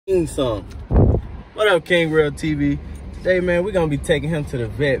Song. What up, King Real TV? Today, man, we're gonna be taking him to the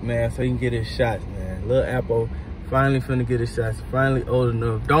vet, man, so he can get his shots, man. Little Apple finally finna get his shots. Finally old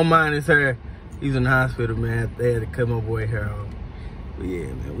enough. Don't mind his hair. He's in the hospital, man. They had to cut my boy hair off. But yeah,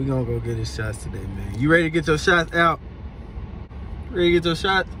 man, we gonna go get his shots today, man. You ready to get your shots out? Ready to get your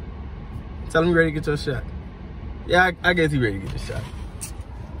shots? Tell him you ready to get your shot. Yeah, I guess he ready to get the shot.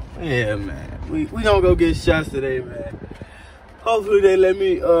 Yeah, man. We gonna go get shots today, man. Hopefully they let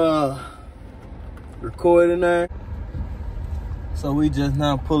me record in there. So we just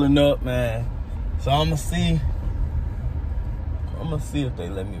now pulling up, man. So I'ma see if they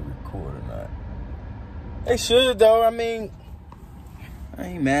let me record or not. They should though. I mean, I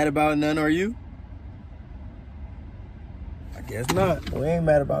ain't mad about none, are you? I guess not. We ain't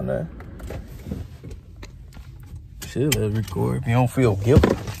mad about none. Should let it record if you don't feel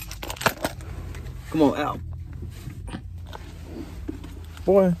guilty. Come on, out.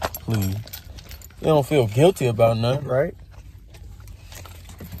 Boy, please. You don't feel guilty about nothing, right?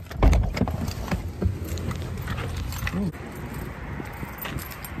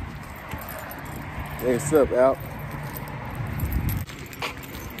 Hey, what's up, Al?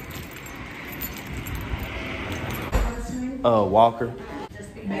 Walker.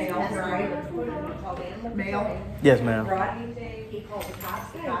 Male, right? Male? Yes, ma'am. Rottie, he called the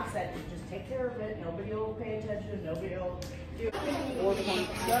cops. The cops said, just take care of it. Nobody will pay attention. Nobody will do it.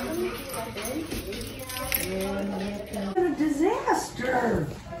 What a disaster.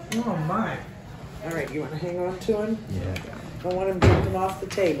 Oh, my. All right, you want to hang on to him? Yeah. Don't want him jumping off the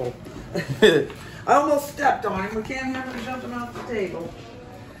table. I almost stepped on him. We can't have him jumping off the table.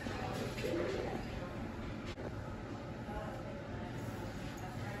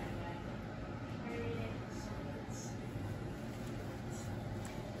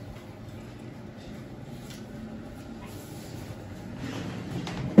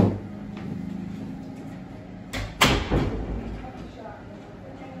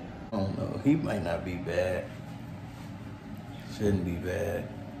 I don't know. He might not be bad. Shouldn't be bad.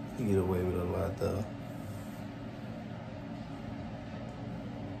 He get away with a lot though.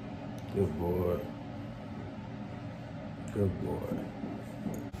 Good boy. Good boy.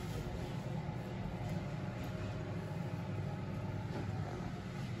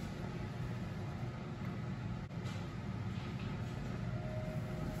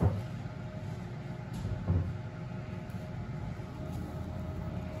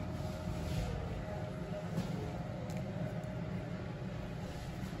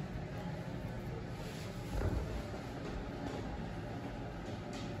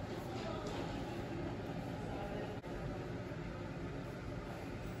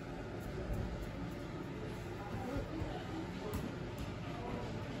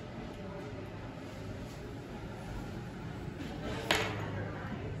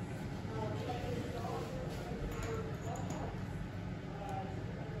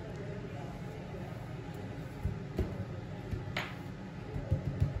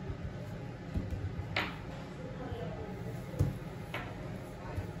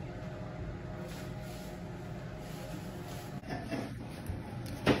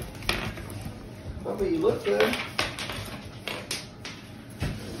 But you look good.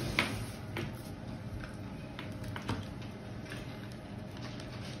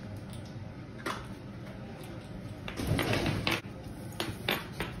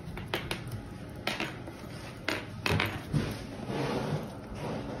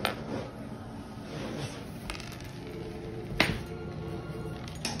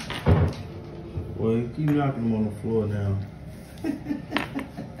 Well, you keep knocking him on the floor now.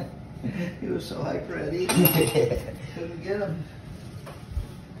 He was so hyper at eating. Couldn't get him.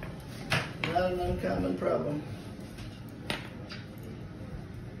 Not an uncommon problem.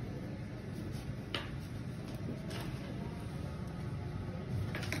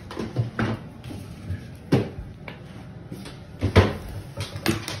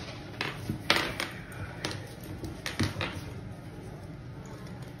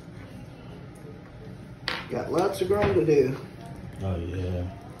 Got lots of growing to do. Oh yeah.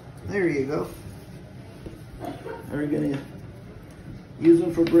 There you go. Are you gonna use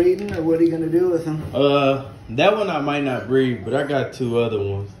them for breeding, or what are you gonna do with them? That one I might not breed, but I got two other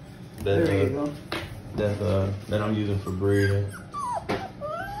ones that There you go. that I'm using for breeding.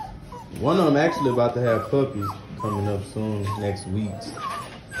 One of them actually about to have puppies coming up soon, next week.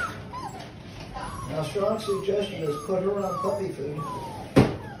 Now, strong suggestion is put her on puppy food.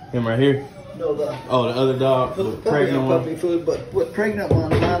 Him right here? No, the other dog, put the the puppy pregnant on one. puppy food, but put pregnant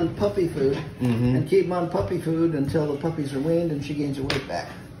one on puppy food, Mm-hmm. and keep them on puppy food until the puppies are weaned and she gains her weight back.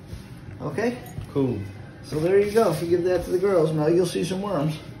 Okay? Cool. So there you go. If you give that to the girls, now you'll see some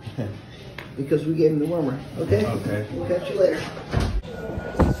worms. because we gave him the wormer. Okay? Okay. We'll catch you later.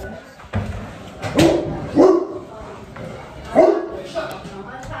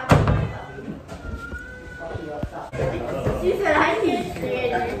 You said I can't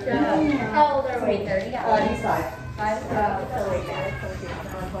stand your How old are we? 30? He's 5. 5? So wait, that was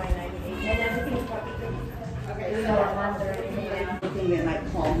 1.98. And everything's okay, so I'm under anything. Anything that might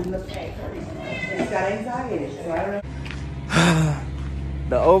calm him. He's got anxiety, so I don't know.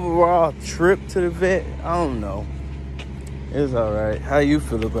 The overall trip to the vet, I don't know. It's all right. How you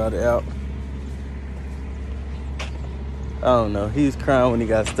feel about it, Al? I don't know. He was crying when he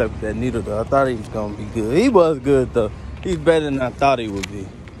got stuck with that needle, though. I thought he was going to be good. He was good, though. He's better than I thought he would be.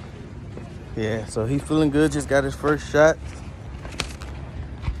 Yeah, so he's feeling good. Just got his first shot.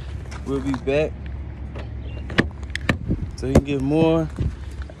 We'll be back so he can get more.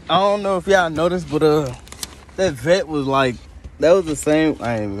 I don't know if y'all noticed, but that vet was like, that was the same.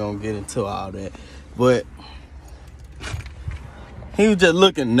 I ain't even gonna get into all that, but he was just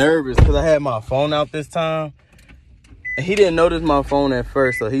looking nervous because I had my phone out this time. And he didn't notice my phone at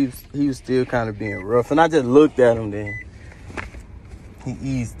first, so he was still kind of being rough. And I just looked at him then. He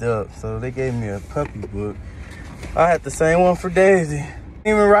eased up, so they gave me a puppy book. I had the same one for Daisy. Didn't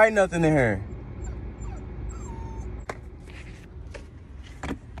even write nothing in her.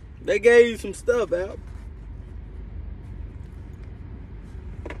 They gave you some stuff, Al.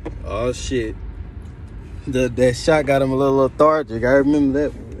 Oh, shit. That shot got him a little lethargic. I remember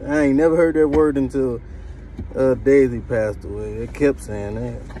that. I ain't never heard that word until Daisy passed away. They kept saying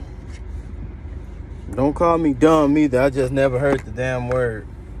that. Don't call me dumb either. I just never heard the damn word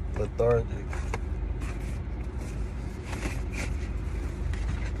lethargic.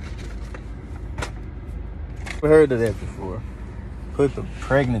 Never heard of that before. Put the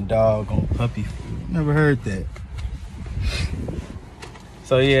pregnant dog on puppy food. Never heard that.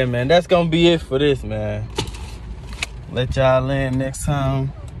 So yeah, man, that's gonna be it for this, man. Let y'all in next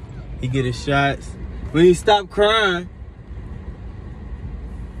time he get his shots. When he stop crying.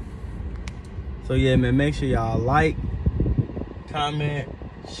 So yeah, man, make sure y'all like, comment,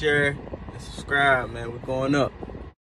 share, and subscribe, man. We're going up.